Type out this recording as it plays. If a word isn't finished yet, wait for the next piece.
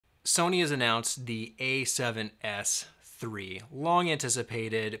Sony has announced the a7s III. Long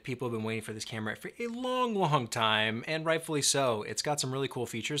anticipated. People have been waiting for this camera for a long, long time, and rightfully so. It's got some really cool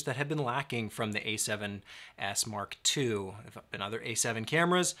features that have been lacking from the a7s Mark II. There have been other a7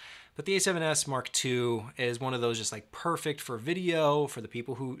 cameras, but the a7s Mark II is one of those just like perfect for video, for the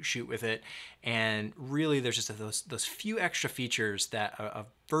people who shoot with it, and really there's just those few extra features that a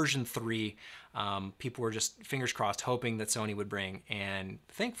version 3 people were just fingers crossed hoping that Sony would bring, and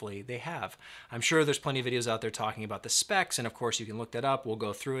thankfully they have. I'm sure there's plenty of videos out there talking about the specs, and of course you can look that up. We'll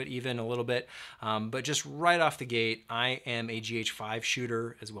go through it even a little bit, but just right off the gate, I am a GH5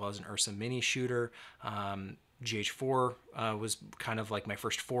 shooter as well as an Ursa Mini shooter. GH4 was kind of like my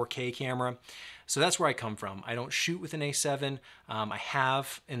first 4K camera. So that's where I come from. I don't shoot with an A7. I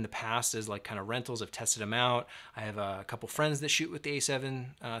have in the past as like kind of rentals. I've tested them out. I have a couple friends that shoot with the A7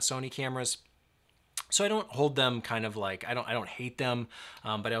 Sony cameras. So I don't hold them kind of like, I don't hate them,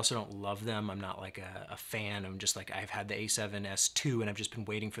 but I also don't love them. I'm not like a fan. I'm just like, I've had the a7S II and I've just been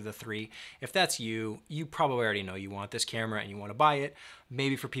waiting for the 3. If that's you, you probably already know you want this camera and you want to buy it.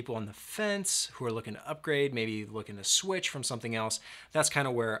 Maybe for people on the fence who are looking to upgrade, maybe looking to switch from something else, that's kind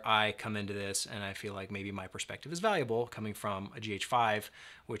of where I come into this, and I feel like maybe my perspective is valuable coming from a GH5,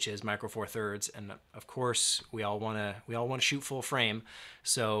 which is micro four thirds, and of course we all want to shoot full frame.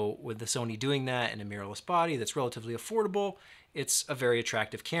 So with the Sony doing that and a mirrorless body that's relatively affordable, it's a very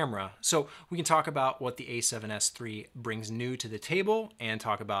attractive camera. So we can talk about what the a7s III brings new to the table and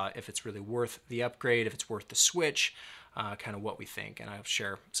talk about if it's really worth the upgrade, if it's worth the switch, kind of what we think, and I'll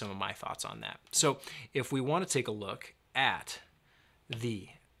share some of my thoughts on that. So if we want to take a look at the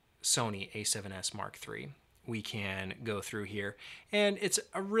Sony a7s Mark III, we can go through here, and it's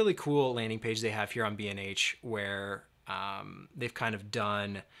a really cool landing page they have here on B&H where they've kind of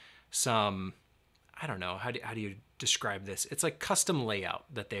done some, I don't know, how do you describe this? It's like custom layout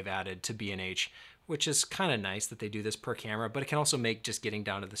that they've added to B&H, which is kind of nice that they do this per camera, but it can also make just getting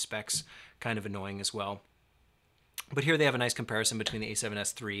down to the specs kind of annoying as well. But here they have a nice comparison between the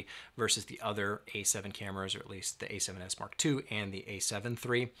a7s III versus the other A7 cameras, or at least the a7s Mark II and the a7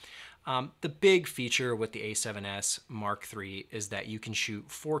 III. The big feature with the a7s Mark III is that you can shoot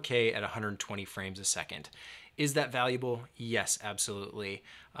 4K at 120 frames a second. Is that valuable? Yes, absolutely.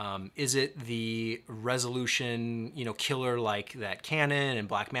 Is it the resolution, killer like that Canon and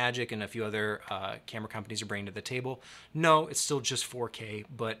Blackmagic and a few other camera companies are bringing to the table? No, it's still just 4K,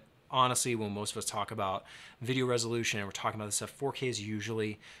 but honestly, when most of us talk about video resolution and we're talking about this stuff, 4K is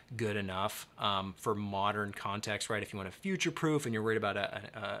usually good enough for modern context, right? If you want to future-proof and you're worried about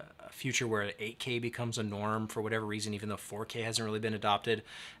a future where 8K becomes a norm for whatever reason, even though 4K hasn't really been adopted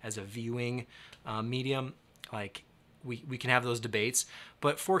as a viewing medium, like we can have those debates,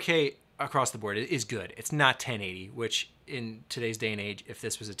 but 4K across the board is good. It's not 1080, which in today's day and age, if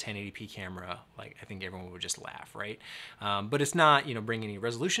this was a 1080p camera, like I think everyone would just laugh, right? But it's not, bringing any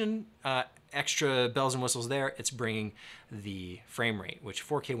resolution, extra bells and whistles there. It's bringing the frame rate, which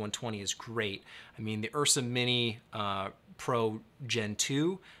 4K 120 is great. I mean, the Ursa Mini Pro Gen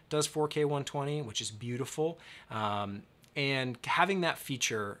 2 does 4K 120, which is beautiful. And having that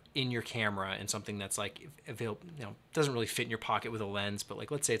feature in your camera and something that's like available, doesn't really fit in your pocket with a lens, but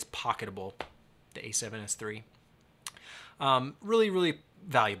like let's say it's pocketable, the a7s III, really, really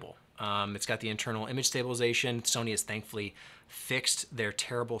valuable. It's got the internal image stabilization. Sony has thankfully fixed their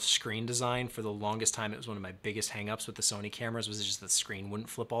terrible screen design. For the longest time, it was one of my biggest hangups with the Sony cameras, was just the screen wouldn't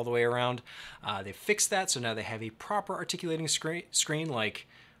flip all the way around. They fixed that, so now they have a proper articulating screen like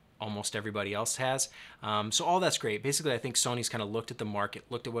almost everybody else has. So all that's great. Basically, I think Sony's kind of looked at the market,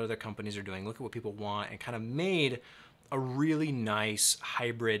 looked at what other companies are doing, looked at what people want, and kind of made a really nice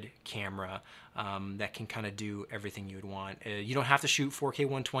hybrid camera that can kind of do everything you would want. You don't have to shoot 4K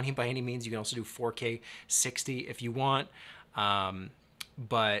 120 by any means. You can also do 4K 60 if you want.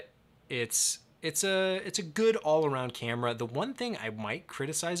 But it's a good all-around camera. The one thing I might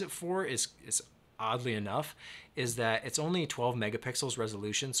criticize it for is oddly enough, is that it's only 12 megapixels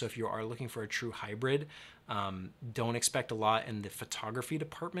resolution. So if you are looking for a true hybrid, don't expect a lot in the photography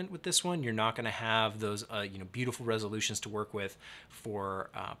department with this one. You're not going to have those beautiful resolutions to work with for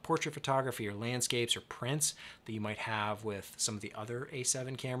portrait photography or landscapes or prints that you might have with some of the other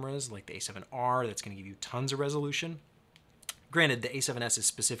A7 cameras, like the A7R, that's going to give you tons of resolution. Granted, the a7s is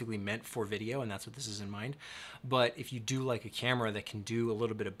specifically meant for video, and that's what this is in mind. But if you do like a camera that can do a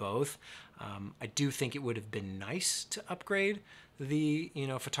little bit of both, I do think it would have been nice to upgrade the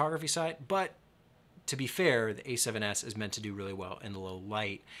photography side. But to be fair, the a7s is meant to do really well in low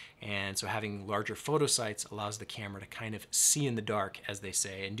light, and so having larger photo sites allows the camera to kind of see in the dark, as they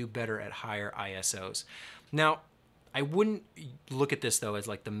say, and do better at higher ISOs. Now, I wouldn't look at this though as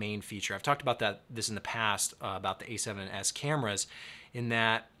like the main feature. I've talked about this in the past about the a7s cameras, in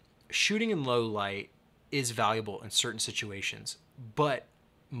that shooting in low light is valuable in certain situations, but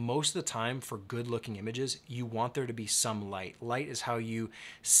most of the time for good looking images, you want there to be some light. Light is how you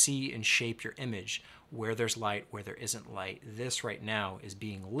see and shape your image. Where there's light, where there isn't light. This right now is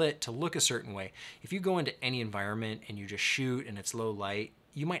being lit to look a certain way. If you go into any environment and you just shoot and it's low light,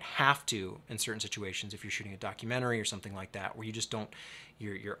 you might have to in certain situations if you're shooting a documentary or something like that, where you just don't,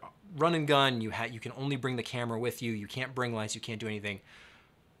 you're run and gun, you can only bring the camera with you, you can't bring lights, you can't do anything.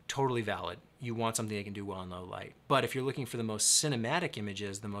 Totally valid. You want something that can do well in low light. But if you're looking for the most cinematic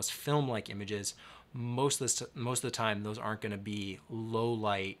images, the most film-like images, most of the time those aren't going to be low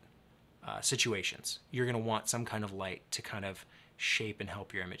light situations. You're going to want some kind of light to kind of shape and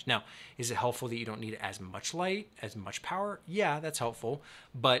help your image. Now, is it helpful that you don't need as much light, as much power? Yeah, that's helpful.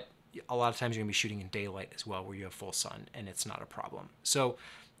 But a lot of times you're going to be shooting in daylight as well, where you have full sun, and it's not a problem. So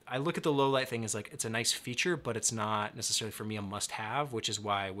I look at the low light thing as like, it's a nice feature, but it's not necessarily for me a must have, which is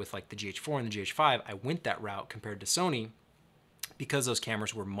why with like the GH4 and the GH5, I went that route compared to Sony, because those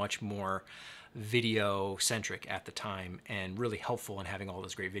cameras were much more video centric at the time and really helpful in having all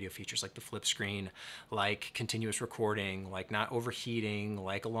those great video features like the flip screen, like continuous recording, like not overheating,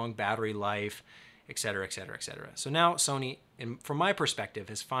 like a long battery life, etc., etc., etc. So now Sony, from my perspective,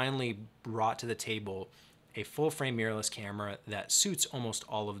 has finally brought to the table a full frame mirrorless camera that suits almost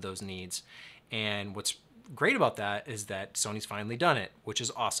all of those needs. And what's great about that is that Sony's finally done it, which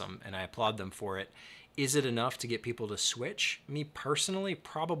is awesome, and I applaud them for it. Is it enough to get people to switch? Me personally,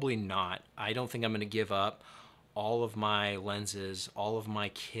 probably not. I don't think I'm going to give up all of my lenses, all of my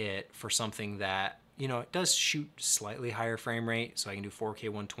kit for something that, you know, it does shoot slightly higher frame rate, so I can do 4K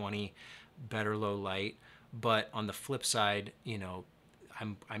 120, better low light. But on the flip side, you know,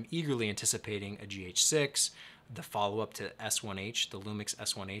 I'm eagerly anticipating a GH6, the follow-up to S1H, the Lumix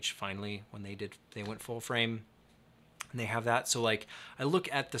S1H, finally, when they went full frame. And they have that. So like, I look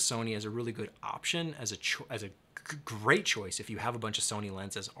at the Sony as a really good option, as a great choice if you have a bunch of Sony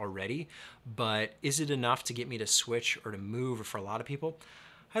lenses already. But is it enough to get me to switch or to move, or for a lot of people?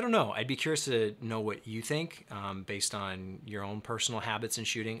 I don't know. I'd be curious to know what you think based on your own personal habits in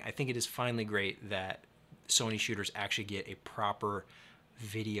shooting. I think it is finally great that Sony shooters actually get a proper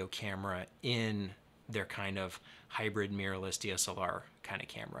video camera in their kind of hybrid mirrorless DSLR kind of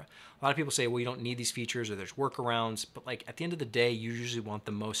camera. A lot of people say, well, you don't need these features or there's workarounds, but like at the end of the day, you usually want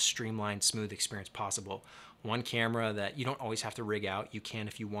the most streamlined, smooth experience possible. One camera that you don't always have to rig out. You can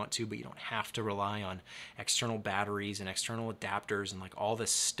if you want to, but you don't have to rely on external batteries and external adapters and like all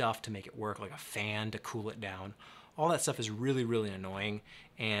this stuff to make it work, like a fan to cool it down. All that stuff is really, really annoying,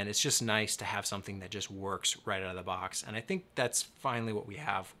 and it's just nice to have something that just works right out of the box. And I think that's finally what we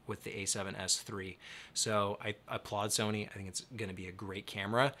have with the a7s III. So I applaud Sony. I think it's going to be a great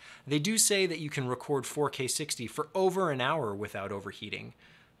camera. They do say that you can record 4K 60 for over an hour without overheating,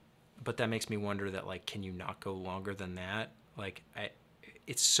 but that makes me wonder that, like, can you not go longer than that? Like,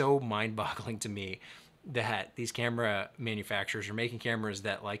 it's so mind-boggling to me that these camera manufacturers are making cameras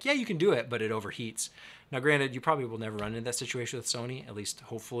that, like, yeah, you can do it, but it overheats. Now, granted, you probably will never run into that situation with Sony, at least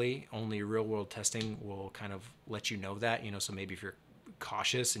hopefully. Only real-world testing will kind of let you know that, you know, so maybe if you're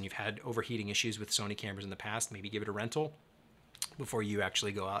cautious and you've had overheating issues with Sony cameras in the past, maybe give it a rental before you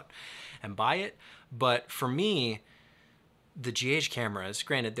actually go out and buy it. But for me, the GH cameras,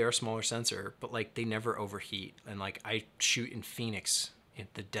 granted, they're a smaller sensor, but like they never overheat. And like I shoot in Phoenix in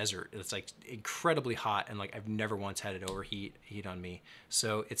the desert. It's like incredibly hot, and like I've never once had it overheat on me.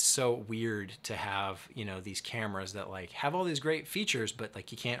 So it's so weird to have, you know, these cameras that like have all these great features, but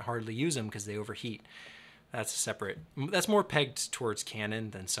like you can't hardly use them because they overheat. That's separate. That's more pegged towards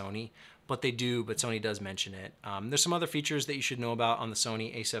Canon than Sony, but Sony does mention it. There's some other features that you should know about on the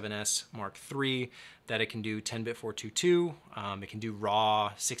Sony a7s Mark III, that it can do 10-bit 422. It can do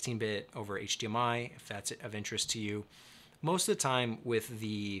RAW 16-bit over HDMI, if that's of interest to you. Most of the time with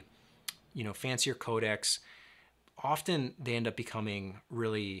the, you know, fancier codecs, often they end up becoming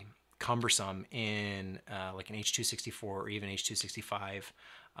really cumbersome in like an H.264 or even H.265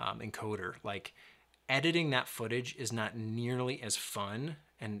 encoder. Like editing that footage is not nearly as fun,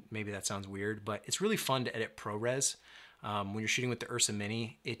 and maybe that sounds weird, but it's really fun to edit ProRes. When you're shooting with the Ursa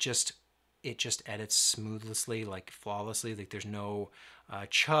Mini, it just edits smoothly, like flawlessly. Like there's no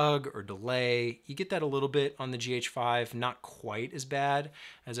chug or delay. You get that a little bit on the GH5, not quite as bad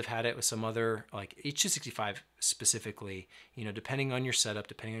as I've had it with some other, like H265 specifically, you know, depending on your setup,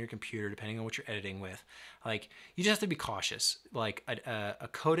 depending on your computer, depending on what you're editing with, like you just have to be cautious. Like a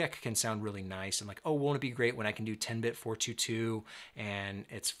codec can sound really nice and like, oh, won't it be great when I can do 10-bit 422 and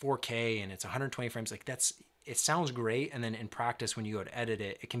it's 4K and it's 120 frames? Like it sounds great, and then in practice when you go to edit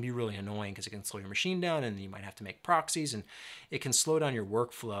it, it can be really annoying because it can slow your machine down, and you might have to make proxies, and it can slow down your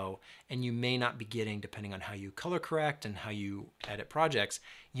workflow, and you may not be getting, depending on how you color correct and how you edit projects,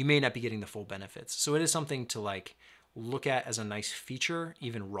 you may not be getting the full benefits. So it is something to like look at as a nice feature.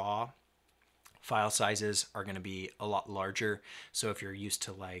 Even raw file sizes are going to be a lot larger. So if you're used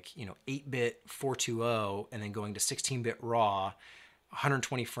to like, you know, 8-bit 420 and then going to 16-bit raw,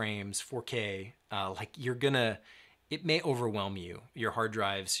 120 frames, 4K, like it may overwhelm you, your hard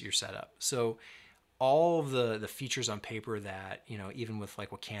drives, your setup. So all of the features on paper that, you know, even with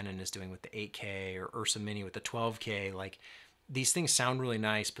like what Canon is doing with the 8K or Ursa Mini with the 12K, like these things sound really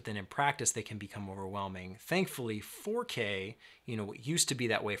nice, but then in practice, they can become overwhelming. Thankfully, 4K, you know, what used to be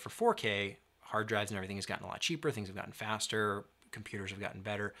that way for 4K, hard drives and everything has gotten a lot cheaper, things have gotten faster, computers have gotten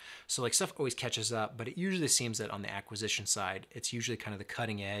better. So like stuff always catches up, but it usually seems that on the acquisition side, it's usually kind of the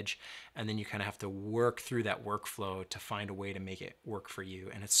cutting edge. And then you kind of have to work through that workflow to find a way to make it work for you.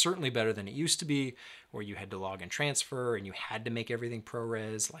 And it's certainly better than it used to be, where you had to log and transfer and you had to make everything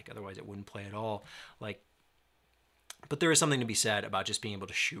ProRes, like otherwise it wouldn't play at all. Like, but there is something to be said about just being able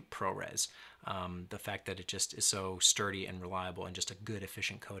to shoot ProRes. The fact that it just is so sturdy and reliable and just a good,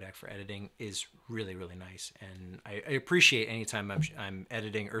 efficient codec for editing is really, really nice. And I appreciate anytime I'm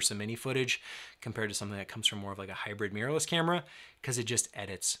editing Ursa Mini footage compared to something that comes from more of like a hybrid mirrorless camera, because it just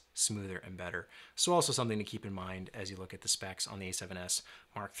edits smoother and better. So also something to keep in mind as you look at the specs on the a7S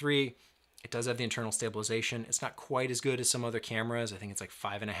Mark III. It does have the internal stabilization. It's not quite as good as some other cameras. I think it's like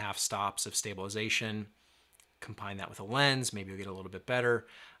 5.5 stops of stabilization. Combine that with a lens, maybe you'll get a little bit better.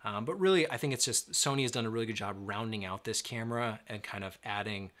 But really, I think it's just Sony has done a really good job rounding out this camera and kind of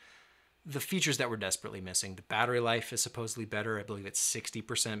adding the features that we're desperately missing. The battery life is supposedly better. I believe it's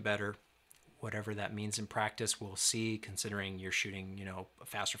 60% better. Whatever that means in practice, we'll see, considering you're shooting, you know, a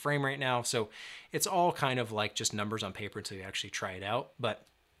faster frame rate now. So it's all kind of like just numbers on paper until you actually try it out. But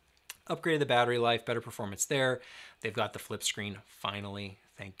upgraded the battery life, better performance there. They've got the flip screen finally,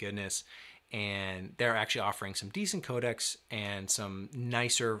 thank goodness. And they're actually offering some decent codecs and some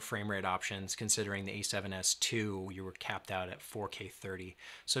nicer frame rate options, considering the a7S II, you were capped out at 4K 30.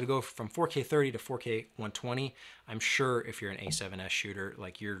 So to go from 4K 30 to 4K 120, I'm sure if you're an a7S shooter,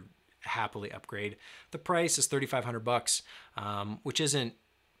 like you're happily upgrade. The price is $3,500, which isn't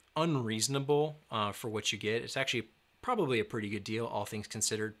unreasonable for what you get. It's actually probably a pretty good deal, all things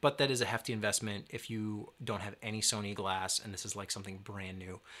considered, but that is a hefty investment if you don't have any Sony glass and this is like something brand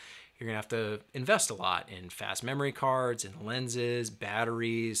new. You're gonna have to invest a lot in fast memory cards and lenses,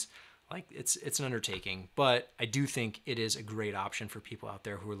 batteries. Like it's an undertaking, but I do think it is a great option for people out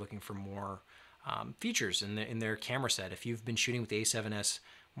there who are looking for more features in their camera set. If you've been shooting with the a7S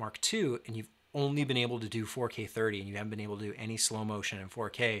Mark II and you've only been able to do 4K 30 and you haven't been able to do any slow motion in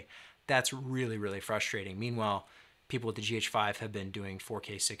 4K, that's really, really frustrating. Meanwhile, people with the GH5 have been doing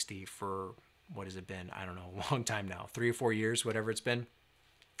 4K 60 for, what has it been? I don't know, a long time now, 3 or 4 years, whatever it's been.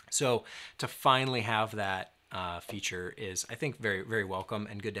 So to finally have that feature is, I think, very, very welcome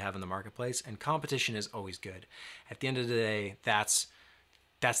and good to have in the marketplace. And competition is always good. At the end of the day, that's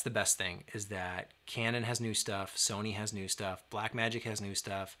the best thing, is that Canon has new stuff, Sony has new stuff, Blackmagic has new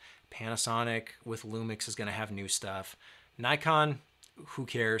stuff, Panasonic with Lumix is going to have new stuff. Nikon, who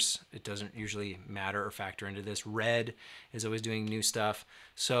cares? It doesn't usually matter or factor into this. Red is always doing new stuff.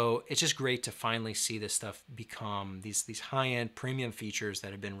 So it's just great to finally see this stuff become these high-end premium features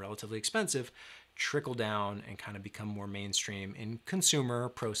that have been relatively expensive trickle down and kind of become more mainstream in consumer,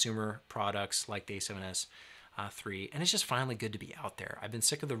 prosumer products like the a7S III. And it's just finally good to be out there. I've been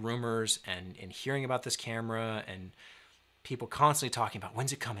sick of the rumors and hearing about this camera and people constantly talking about,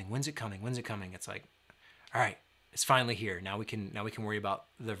 when's it coming? When's it coming? When's it coming? It's like, all right, it's finally here. Now we can worry about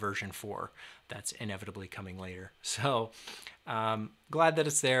the version 4 that's inevitably coming later. So glad that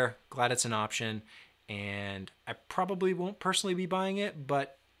it's there, glad it's an option, and I probably won't personally be buying it,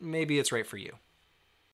 but maybe it's right for you.